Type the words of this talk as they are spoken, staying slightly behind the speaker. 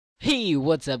Hey,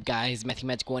 what's up guys,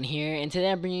 Magic1 here, and today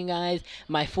I'm bringing you guys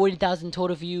my 40,000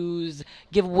 total views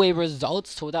giveaway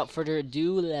results. So without further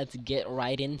ado, let's get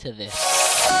right into this.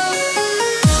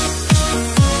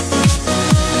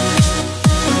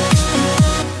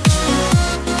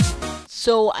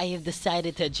 So I have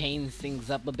decided to change things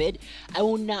up a bit. I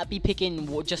will not be picking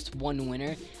just one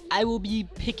winner. I will be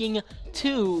picking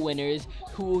two winners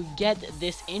who will get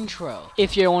this intro.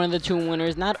 If you're one of the two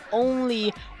winners, not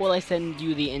only will I send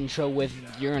you the intro with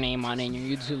your name on it and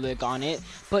your YouTube link on it,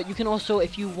 but you can also,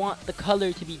 if you want the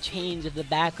color to be changed of the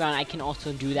background, I can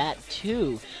also do that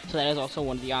too. So that is also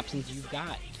one of the options you've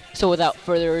got. So without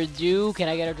further ado, can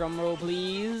I get a drum roll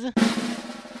please?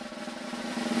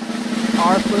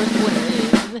 Our first winner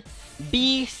is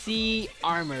BC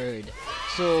Armored.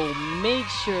 So make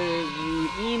sure you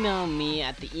email me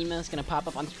at the email that's gonna pop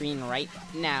up on screen right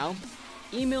now.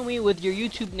 Email me with your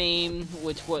YouTube name,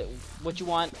 what you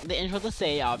want the intro to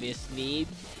say, obviously,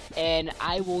 and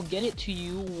I will get it to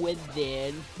you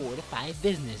within 4 to 5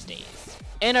 business days.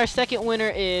 And our second winner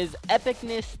is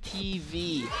Epicness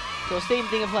TV. So same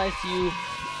thing applies to you.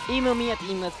 Email me at the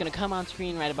email that's going to come on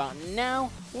screen right about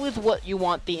now with what you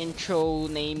want the intro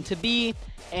name to be,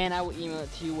 and I will email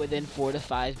it to you within 4 to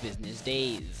 5 business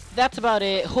days. That's about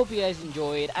it. Hope you guys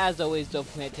enjoyed. As always, don't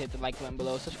forget to hit the like button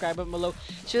below, subscribe button below,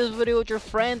 share this video with your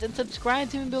friends, and subscribe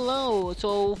to me below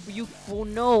so you will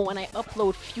know when I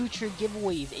upload future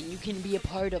giveaways and you can be a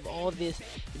part of all this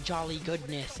jolly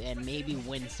goodness and maybe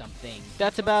win something.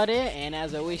 That's about it, and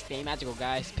as always, stay magical,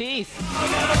 guys. Peace!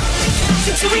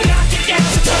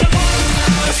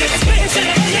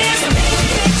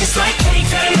 Just like Kik